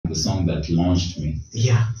the song that launched me.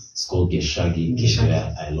 Yeah. It's called Gichagi. Gichagi.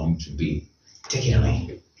 Where I long to be. Take it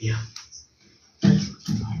away. Yeah.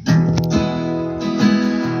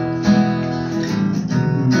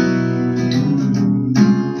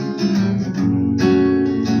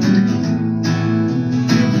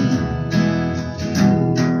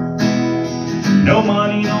 No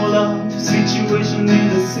money, no love, situation in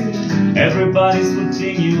the city. Everybody's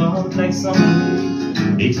putting you out like somebody.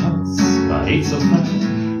 It hurts, but it's a fact.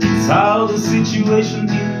 It's how the situation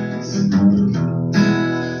is.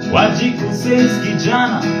 Wajiko says,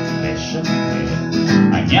 Kijana, pressure.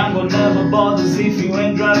 Anyango never bothers if you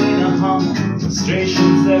ain't driving a Hummer.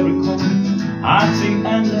 Frustrations every corner, acting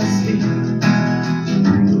endlessly.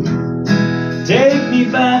 Take me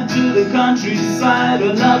back to the countryside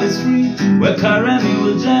where love is free, where Karemi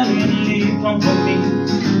will genuinely pump for me.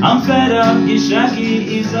 I'm fed up, Gichagi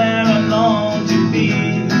is where I long to be.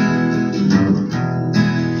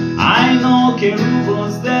 I know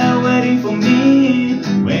Kerubo's there waiting for me,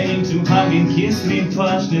 waiting to hug and kiss me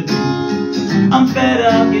passionately. I'm fed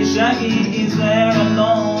up, Gichagi is where I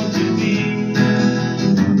long to be.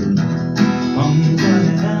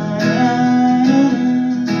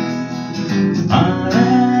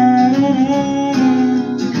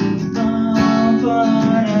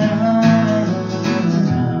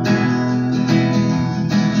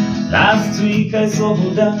 Last week I saw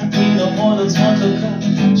Buddha in a model's motor car.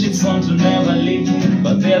 She's going to never leave me,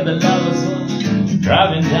 but they're the lovers were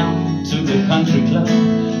driving down to the country club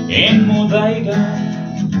in Mudaiga.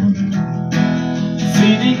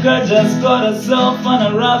 Sidika just got herself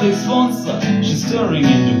an Arabic sponsor. She's touring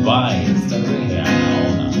in Dubai, it's the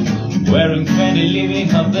Rihanna, wearing Fendi, living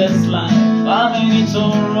her best life. I'm in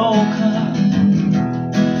Itoroka.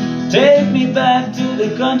 Take me back to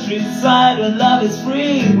the countryside where love is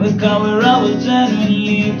free, where Komora will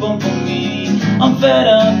genuinely pump for me. I'm fed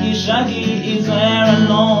up, Gichagi is where I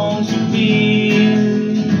long to be.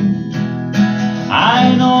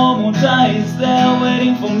 I know Muta is there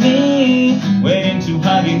waiting for me, waiting to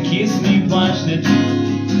hug and kiss me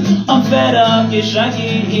passionately. I'm fed up,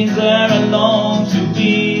 Gichagi is where I long to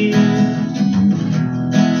be.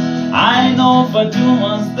 I know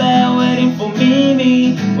Fatuma's there waiting for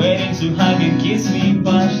me, waiting to hug and kiss me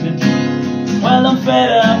passionately. Well, I'm fed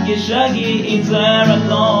up, Gichagi is where I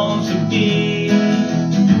long to be.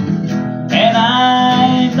 And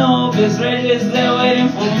I know this radio is there waiting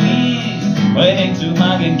for me, waiting to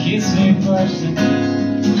hug and kiss me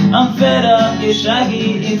passionately. I'm fed up,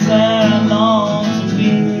 Gichagi is where I long to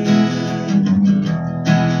be.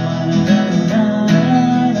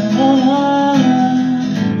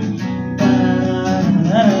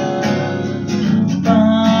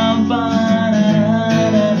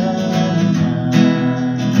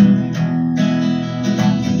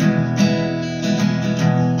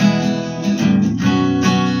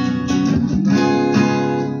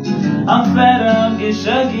 I'm fed up,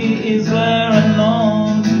 Gichagi is where I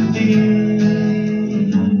long to be.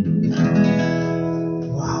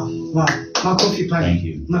 Wow, wow. Makofi pale. Thank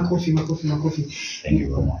you. Makofi. Thank you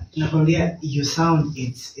very much. Nakwambia, your sound,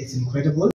 it's incredible.